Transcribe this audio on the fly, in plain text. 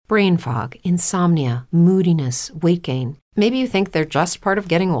brain fog, insomnia, moodiness, weight gain. Maybe you think they're just part of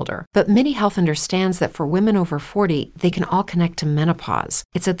getting older, but MIDI Health understands that for women over 40, they can all connect to menopause.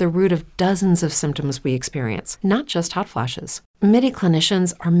 It's at the root of dozens of symptoms we experience, not just hot flashes. MIDI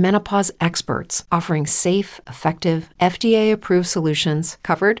clinicians are menopause experts, offering safe, effective, FDA-approved solutions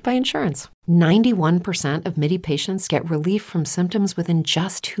covered by insurance. 91% of MIDI patients get relief from symptoms within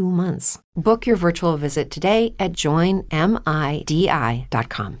just 2 months. Book your virtual visit today at joinmidi.com.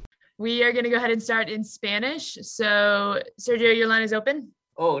 We are going to go ahead and start in Spanish. So, Sergio, your line is open.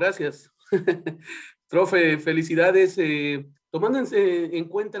 Oh, gracias. Profe, felicidades. Tomando en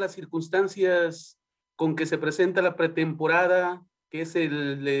cuenta las circunstancias con que se presenta la pretemporada, que es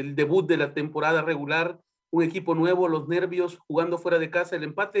el debut de la temporada regular, un equipo nuevo, los nervios, jugando fuera de casa, el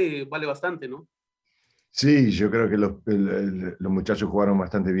empate vale bastante, ¿no? Sí, yo creo que los muchachos jugaron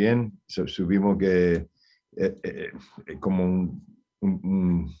bastante bien. Supimos que como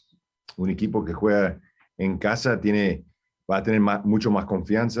un equipo que juega en casa va a tener mucho más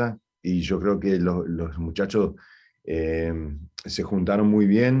confianza, y yo creo que los muchachos se juntaron muy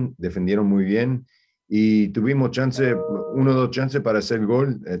bien, defendieron muy bien, y tuvimos uno o dos chances para hacer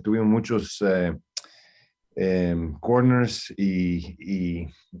gol. Tuvimos muchos corners y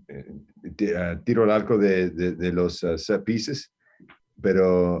tiro al arco de los set pieces,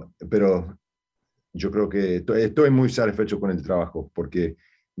 pero yo creo que estoy muy satisfecho con el trabajo, porque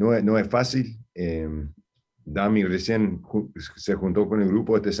no es fácil. Dami recién se juntó con el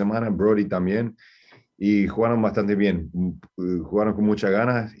grupo esta semana, Brody también, y jugaron bastante bien. Jugaron con muchas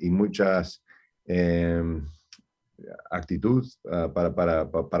ganas y muchas actitud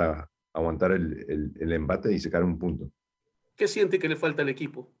para aguantar el empate y sacar un punto. ¿Qué siente que le falta al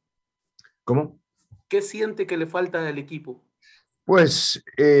equipo? ¿Cómo? ¿Qué siente que le falta al equipo? Pues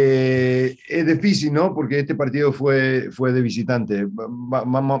es difícil, ¿no? Porque este partido fue de visitante.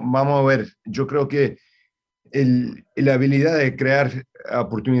 Vamos a ver. Yo creo que la habilidad de crear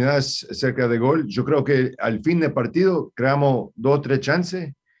oportunidades cerca de gol, yo creo que al fin del partido creamos 2 o 3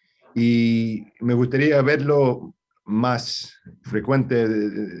 chances, y me gustaría verlo más frecuente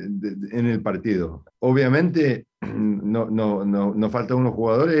en el partido. Obviamente no falta unos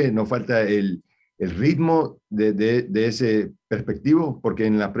jugadores, no falta el ritmo de ese perspectivo, porque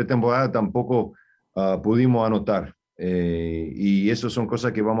en la pretemporada tampoco pudimos anotar. Y eso son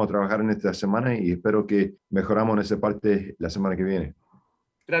cosas que vamos a trabajar en esta semana, y espero que mejoramos en esa parte la semana que viene.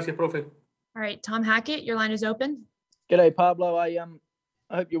 Gracias, profe. All right, Tom Hackett, your line is open. G'day, Pablo. I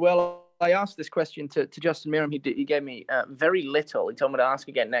hope you're well. I asked this question to Justin Meram. He gave me very little. He told me to ask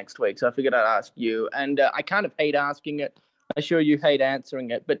again next week, so I figured I'd ask you. And I kind of hate asking it. I'm sure you hate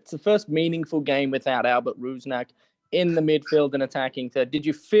answering it. But it's the first meaningful game without Albert Rusnak in the midfield and attacking third. Did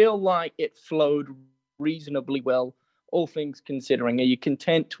you feel like it flowed reasonably well, all things considering? Are you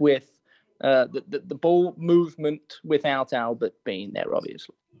content with the ball movement without Albert being there,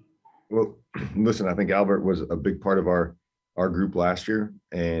 obviously? Well, listen, I think Albert was a big part of our group last year,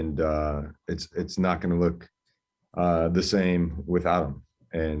 and it's not going to look the same without him.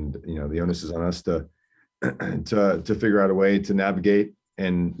 And the onus is on us to figure out a way to navigate.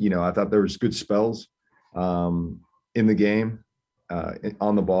 And I thought there was good spells in the game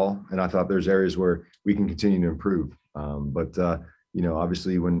on the ball, and I thought there's areas where we can continue to improve. But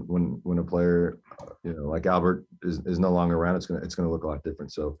obviously, when a player like Albert is no longer around, it's gonna look a lot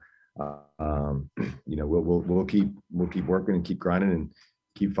different. So. We'll keep working and keep grinding and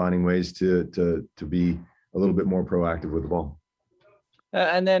keep finding ways to be a little bit more proactive with the ball.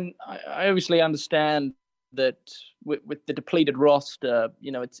 And then I obviously understand that with the depleted roster,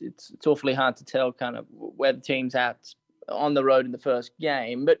 it's awfully hard to tell kind of where the team's at on the road in the first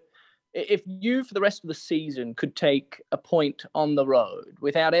game. But if you, for the rest of the season, could take a point on the road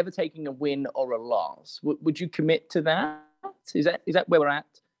without ever taking a win or a loss, would you commit to that? Is that where we're at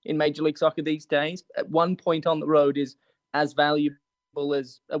in Major League Soccer these days? At 1 point on the road is as valuable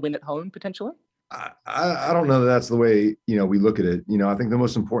as a win at home, potentially? I don't know that that's the way, we look at it. I think the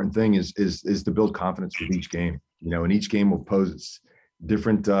most important thing is to build confidence with each game, and each game will pose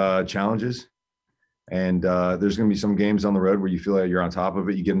different challenges. And there's going to be some games on the road where you feel like you're on top of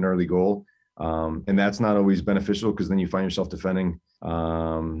it, you get an early goal. And that's not always beneficial, because then you find yourself defending,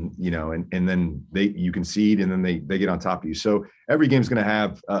 and then you concede, and then they get on top of you. So every game's going to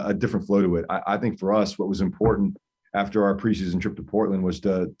have a different flow to it. I think for us, what was important after our preseason trip to Portland was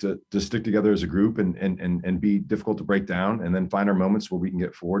to stick together as a group and be difficult to break down, and then find our moments where we can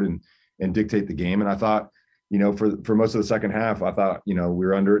get forward and dictate the game. And I thought, for most of the second half, I thought, we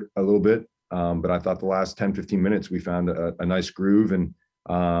were under it a little bit. But I thought the last 10, 15 minutes, we found a nice groove, and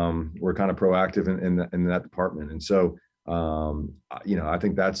we're kind of proactive in that department. And so I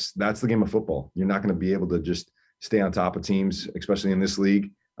think that's the game of football. You're not going to be able to just stay on top of teams, especially in this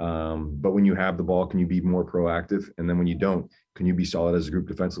league. But when you have the ball, can you be more proactive? And then when you don't, can you be solid as a group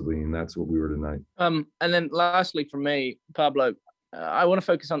defensively? And that's what we were tonight. And then lastly for me, Pablo, I want to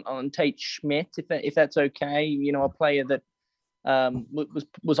focus on Tate Schmidt, if that's okay. A player that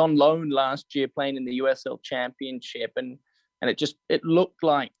was on loan last year playing in the USL Championship, and it looked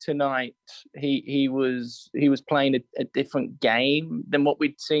like tonight he was playing a different game than what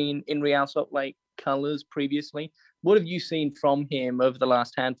we'd seen in Real Salt Lake colors previously. What have you seen from him over the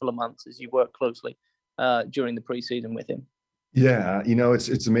last handful of months as you work closely during the preseason with him? Yeah,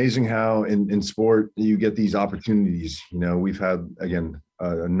 it's amazing how in sport you get these opportunities. We've had, again,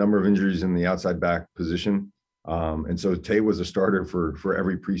 a number of injuries in the outside back position. And so Tate was a starter for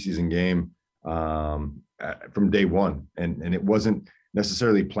every preseason game from day one. And it wasn't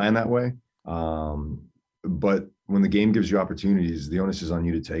necessarily planned that way. But when the game gives you opportunities, the onus is on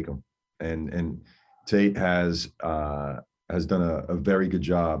you to take them. And Tate has done a very good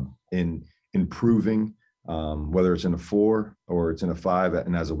job in improving, whether it's in a 4 or it's in a 5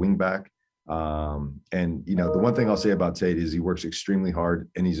 and as a wing back. And the one thing I'll say about Tate is he works extremely hard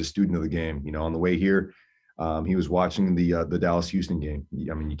and he's a student of the game. On the way here, he was watching the Dallas Houston game.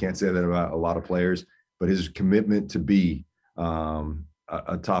 I mean, you can't say that about a lot of players, but his commitment to be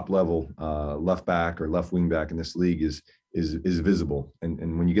a top level left back or left wing back in this league is visible.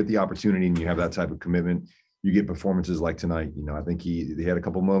 And when you get the opportunity and you have that type of commitment, you get performances like tonight. I think he had a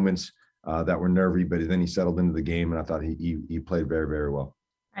couple moments that were nervy, but then he settled into the game, and I thought he played very, very well.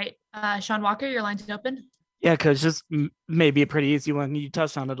 All right. Sean Walker, your line's open. Yeah, Coach, just maybe a pretty easy one. You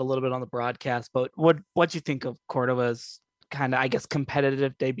touched on it a little bit on the broadcast, but what you think of Cordova's kind of, I guess,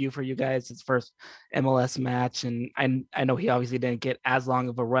 competitive debut for you guys, his first MLS match? And I know he obviously didn't get as long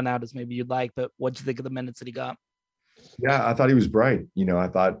of a run out as maybe you'd like, but what'd you think of the minutes that he got? Yeah, I thought he was bright. I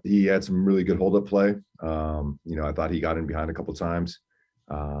thought he had some really good hold-up play. I thought he got in behind a couple times.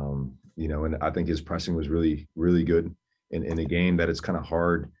 And I think his pressing was really, really good in a game that it's kind of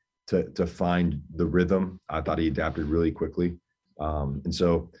hard to find the rhythm. I thought he adapted really quickly. And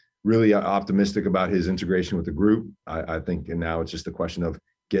so really optimistic about his integration with the group. I think, and now it's just a question of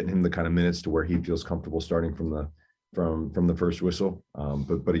getting him the kind of minutes to where he feels comfortable starting from the first whistle.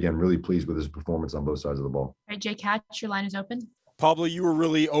 But again, really pleased with his performance on both sides of the ball. All right, Jake Hatch, your line is open. Pablo, you were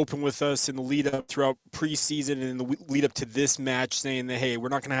really open with us in the lead up throughout preseason and in the lead up to this match, saying that, hey, we're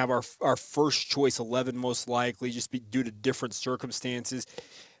not going to have our first choice 11 most likely, just be due to different circumstances.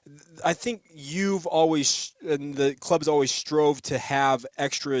 I think you've always, and the club's always strove to have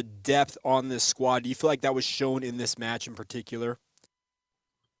extra depth on this squad. Do you feel like that was shown in this match in particular?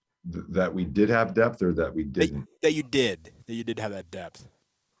 That we did have depth, or that we didn't? That you did have that depth.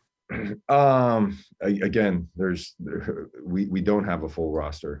 Again, we don't have a full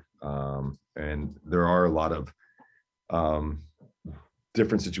roster, and there are a lot of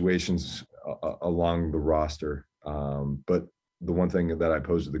different situations along the roster. But the one thing that I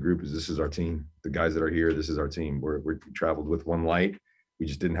pose to the group is this is our team. The guys that are here, this is our team. We traveled with one light. We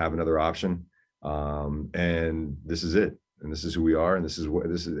just didn't have another option, and this is it. And this is who we are. And this is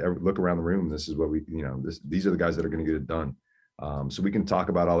look around the room. This is what these are the guys that are going to get it done. So we can talk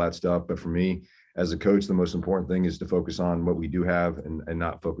about all that stuff, but for me as a coach, the most important thing is to focus on what we do have and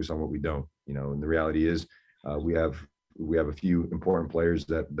not focus on what we don't. And the reality is we have a few important players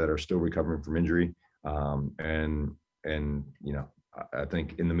that are still recovering from injury. And I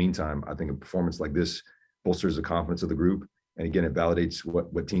think in the meantime, I think a performance like this bolsters the confidence of the group. And again, it validates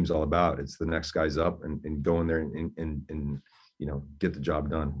what team's all about. It's the next guys up and go in there and get the job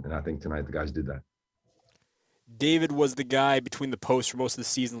done. And I think tonight the guys did that. David was the guy between the posts for most of the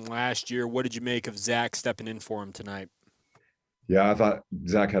season last year. What did you make of Zach stepping in for him tonight? Yeah, I thought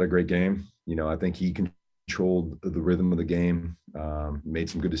Zach had a great game. I think he controlled the rhythm of the game, made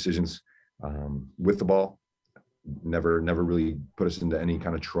some good decisions with the ball, never really put us into any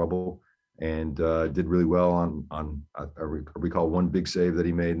kind of trouble, and did really well on I recall one big save that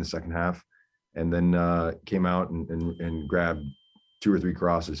he made in the second half, and then came out and grabbed 2 or 3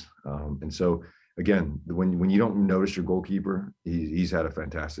 crosses. And so, again, when you don't notice your goalkeeper, he's had a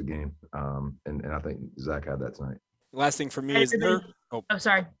fantastic game, and I think Zach had that tonight. Last thing for me is there. Oh,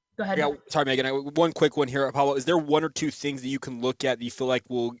 sorry. Go ahead. Yeah, sorry, Megan. One quick one here, Paulo. Is there 1 or 2 things that you can look at that you feel like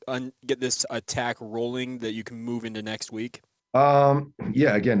will get this attack rolling that you can move into next week?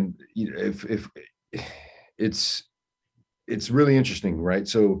 Yeah. Again, if it's really interesting, right?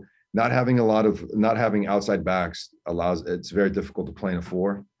 So not having outside backs it's very difficult to play in a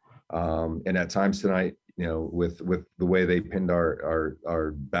 4. And at times tonight, with the way they pinned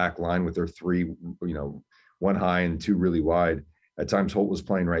our back line with their 3, one high and two really wide. At times, Holt was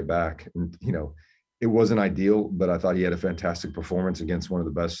playing right back, and it wasn't ideal, but I thought he had a fantastic performance against one of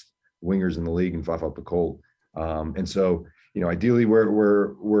the best wingers in the league in Fafà Picault. And so, ideally,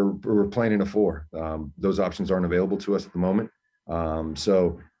 we're playing in a 4. Those options aren't available to us at the moment. We'll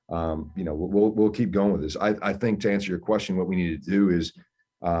keep going with this. I think, to answer your question, what we need to do is,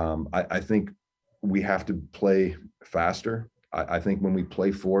 I think we have to play faster. I think when we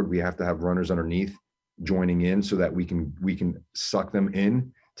play forward, we have to have runners underneath joining in so that we can suck them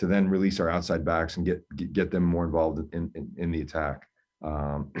in to then release our outside backs and get them more involved in the attack.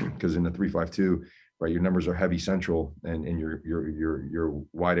 Because in the 3-5-2, right, your numbers are heavy central, and your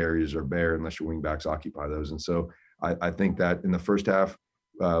wide areas are bare unless your wing backs occupy those. And so I think that in the first half,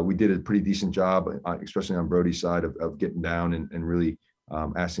 we did a pretty decent job, especially on Brody's side, of getting down and really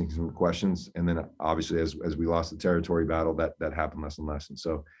asking some questions. And then obviously as we lost the territory battle, that happened less and less. And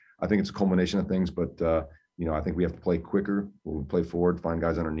so I think it's a culmination of things, but I think we have to play quicker. We'll play forward, find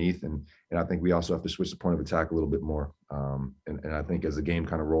guys underneath. And I think we also have to switch the point of attack a little bit more. And I think as the game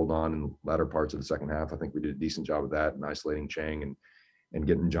kind of rolled on in the latter parts of the second half, I think we did a decent job of that and isolating Chang and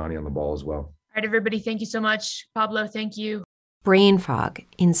getting Johnny on the ball as well. All right, everybody. Thank you so much. Pablo, thank you. Brain fog,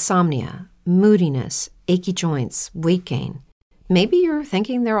 insomnia, moodiness, achy joints, weight gain. Maybe you're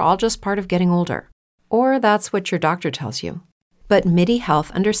thinking they're all just part of getting older, or that's what your doctor tells you. But MIDI Health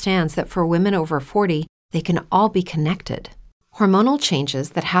understands that for women over 40, they can all be connected. Hormonal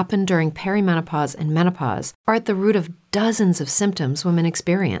changes that happen during perimenopause and menopause are at the root of dozens of symptoms women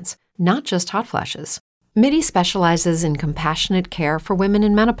experience, not just hot flashes. MIDI specializes in compassionate care for women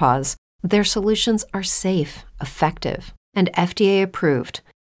in menopause. Their solutions are safe, effective, and FDA approved.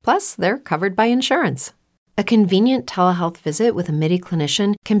 Plus, they're covered by insurance. A convenient telehealth visit with a MIDI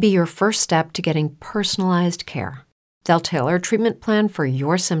clinician can be your first step to getting personalized care. They'll tailor a treatment plan for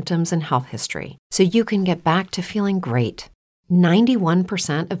your symptoms and health history so you can get back to feeling great.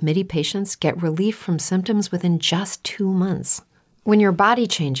 91% of MIDI patients get relief from symptoms within just 2 months. When your body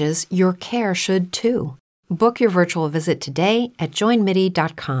changes, your care should too. Book your virtual visit today at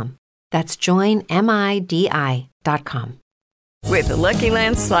joinmidi.com. That's joinmidi.com. With the Lucky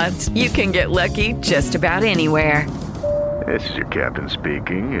Land Slots, you can get lucky just about anywhere. This is your captain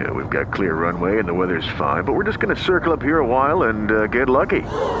speaking. We've got clear runway and the weather's fine, but we're just going to circle up here a while and get lucky.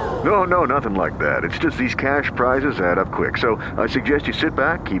 No, nothing like that. It's just these cash prizes add up quick. So I suggest you sit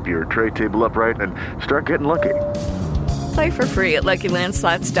back, keep your tray table upright, and start getting lucky. Play for free at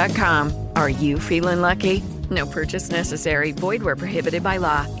LuckyLandSlots.com. Are you feeling lucky? No purchase necessary. Void where prohibited by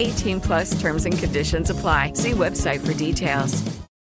law. 18+ terms and conditions apply. See website for details.